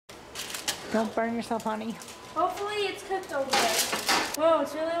Don't burn yourself, honey. Hopefully it's cooked over there. Whoa,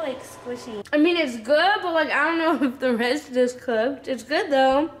 it's really like squishy. I mean, it's good, but like I don't know if the rest is cooked. It's good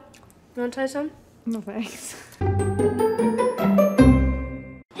though. You wanna try some? No thanks.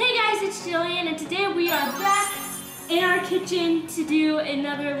 Hey guys, it's Jillian, and today we are back in our kitchen to do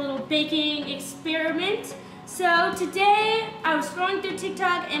another little baking experiment. So today I was scrolling through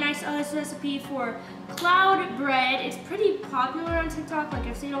TikTok and I saw this recipe for cloud bread. It's pretty popular on TikTok, like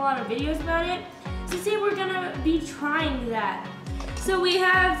I've seen a lot of videos about it. So today we're gonna be trying that. So we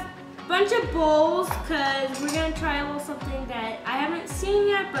have a bunch of bowls because we're gonna try a little something that I haven't seen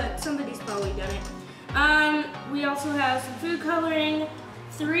yet, but somebody's probably done it. We also have some food coloring,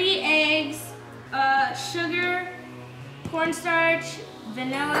 3 eggs, sugar, cornstarch,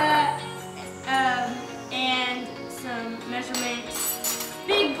 vanilla, and some measurements,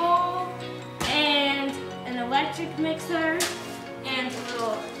 big bowl, and an electric mixer, and a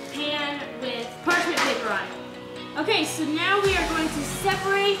little pan with parchment paper on it. Okay, so now we are going to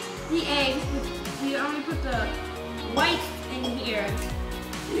separate the eggs. We only put the white in here.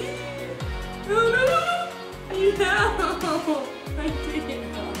 No! I didn't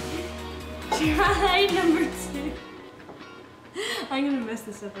know. Try number 2. I'm gonna mess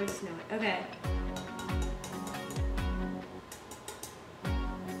this up, I just know it. Okay.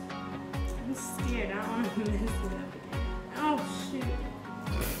 I'm scared, I don't want to mess it up. Oh, shoot.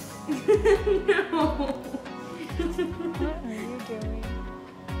 No. What are you doing?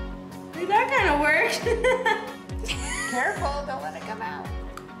 That kind of worked. Careful, don't let it come out.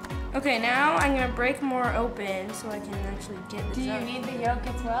 Okay, now I'm gonna break more open so I can actually get this Do you out. need the yolk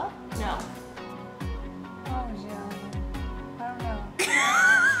as well? No. Oh, Jillian. I don't know.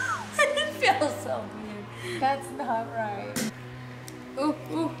 It feels so weird. That's not right. Ooh,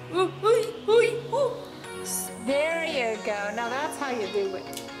 ooh, ooh, ooh, ooh, ooh. There you go. Now that's how you do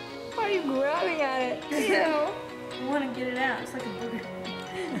it. Why are you grabbing at it? I want to get it out. It's like a booger.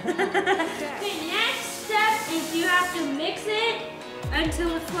 Okay, next step is you have to mix it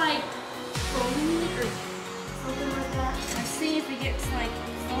until it's like foamy or something like that. Let's see if it gets like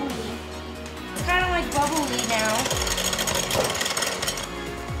foamy. It's kind of like bubbly now.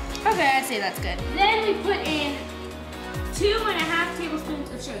 Okay, I'd say that's good. Then we put in 2.5 tablespoons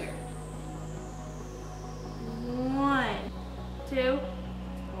of sugar. 1, 2.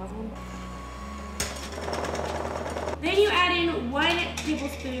 Then you add in 1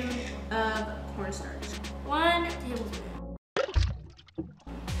 tablespoon of cornstarch. 1 tablespoon.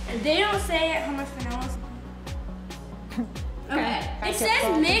 And they don't say how much vanilla is. Okay. It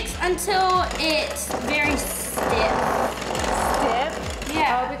says mix until it's very stiff. Stiff?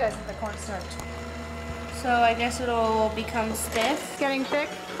 Yeah. Oh, because of the cornstarch. So I guess it'll become stiff. Getting thick?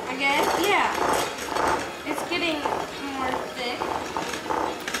 I guess. Yeah. It's getting more thick.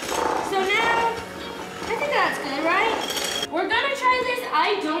 So now, I think that's good, right? We're gonna try this.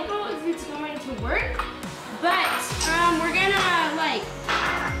 I don't know if it's going to work, but we're gonna like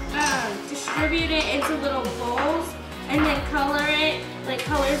distribute it into little bowls and then color it like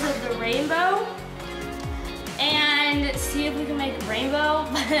colors of the rainbow and see if we can make a rainbow,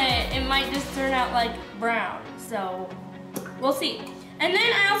 but it might just turn out like brown. So we'll see. And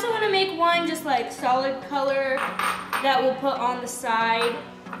then I also want to make one just like solid color that we'll put on the side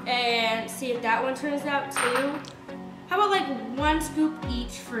and see if that one turns out too. How about like 1 scoop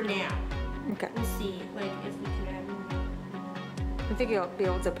each for now? Okay. We'll see like if we can add more. I think you'll be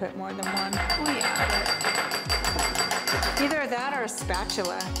able to put more than 1. Oh yeah. Either that or a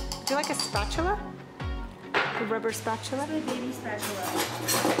spatula. Do you like a spatula? A rubber spatula? That's my baby spatula.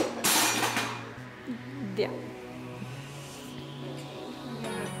 Yeah.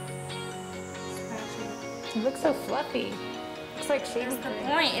 It looks so fluffy. Looks like shaving That's the cream.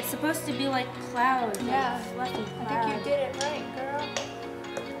 point. It's supposed to be like clouds. Yeah. Like fluffy I clouds. think you did it right, girl.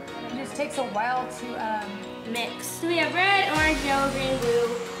 It just takes a while to Mix. So we have red, orange, yellow, green,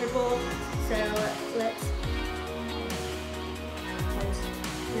 blue, purple. So let's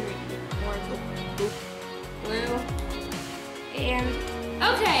blue. And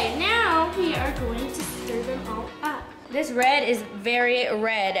okay, now we are going to stir them all up. This red is very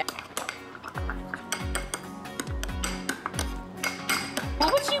red.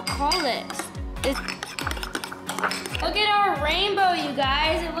 What would you call this? Look at our rainbow, you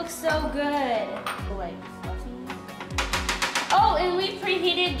guys. It looks so good. Like fluffy. Oh, and we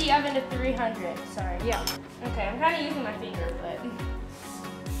preheated the oven to 300. Sorry. yeah. Okay, I'm kind of using my finger, but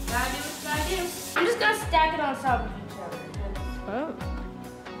gotta do what gotta do. I'm just gonna stack it on top of each other. Oh.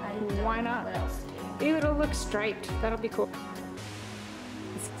 I don't Why know not? what else to do. Ew, it'll look striped. That'll be cool.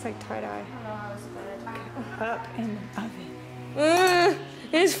 This looks like tie-dye. I don't know how this is gonna Up in the oven.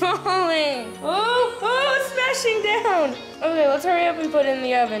 It's falling. Oh, it's smashing down. Okay, let's hurry up and put it in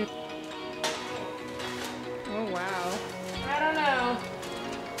the oven. Oh, wow.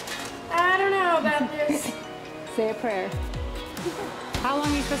 I don't know about this. Say a prayer. How long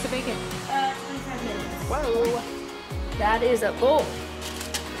are you supposed to bake it? 25 minutes. Whoa. That is a goal.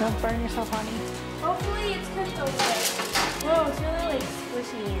 Don't burn yourself, honey. Hopefully it's cooked away. Whoa, it's really like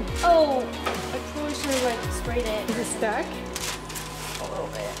squishy. Oh, I probably should have like sprayed it. Is it stuck? A little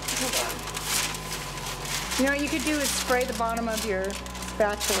bit. Hold on. You know what you could do is spray the bottom of your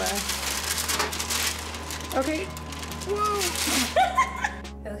spatula. Okay. Whoa.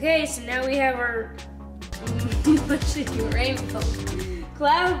 Okay, so now we have our mushy rainbow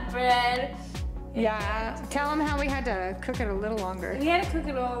cloud bread. Yeah. Tell them how we had to cook it a little longer. We had to cook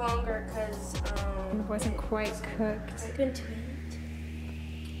it a little longer because It wasn't quite cooked. I couldn't do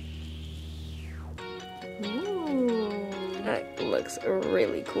it. Ooh. That looks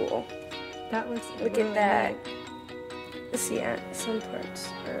really cool. That looks Look really at that. nice. See, some parts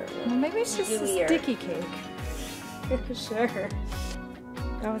are Well, maybe it's just gooier. a sticky cake. Sure.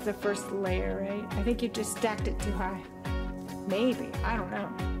 That was the first layer, right? I think you just stacked it too high. Maybe. I don't know.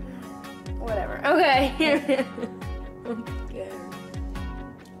 Whatever. Okay.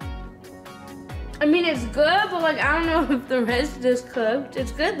 I mean, it's good, but like, I don't know if the rest is cooked.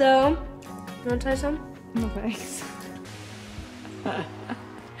 It's good though. You want to try some? No thanks.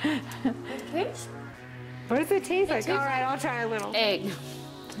 Okay. What does it taste like? All right, I'll try a little. Egg.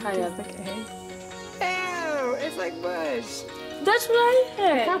 Kind of like egg. Ew, it's like mush. That's what I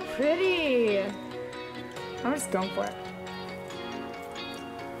said. How pretty. I'm just going for it.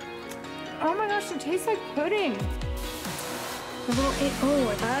 Oh my gosh, it tastes like pudding. A little egg. Oh,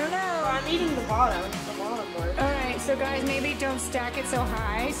 I don't know. I'm eating the bottom. The bottom part. All right, so guys, maybe don't stack it so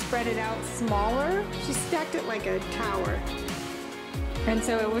high. Spread it out smaller. She stacked it like a tower. And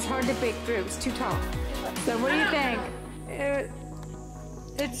so it was hard to bake through. It was too tall. So what do you think?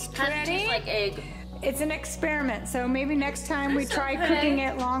 It's pretty. Tastes like egg. It's an experiment. So maybe next time we try cooking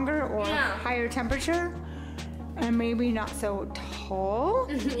it longer or higher temperature. And maybe not so tall.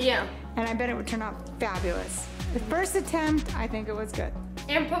 Yeah. And I bet it would turn out fabulous. The first attempt, I think it was good.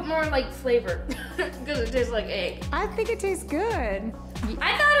 And put more like flavor because it tastes like egg. I think it tastes good.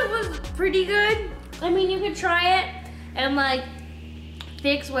 I thought it was pretty good. I mean, you could try it and like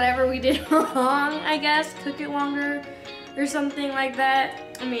fix whatever we did wrong, I guess. Cook it longer or something like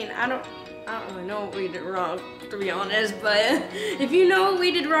that. I mean, I don't really know what we did wrong, to be honest, but if you know what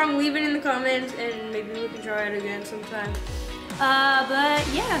we did wrong, leave it in the comments and maybe we can try it again sometime. But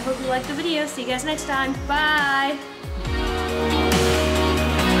yeah, I hope you liked the video. See you guys next time. Bye.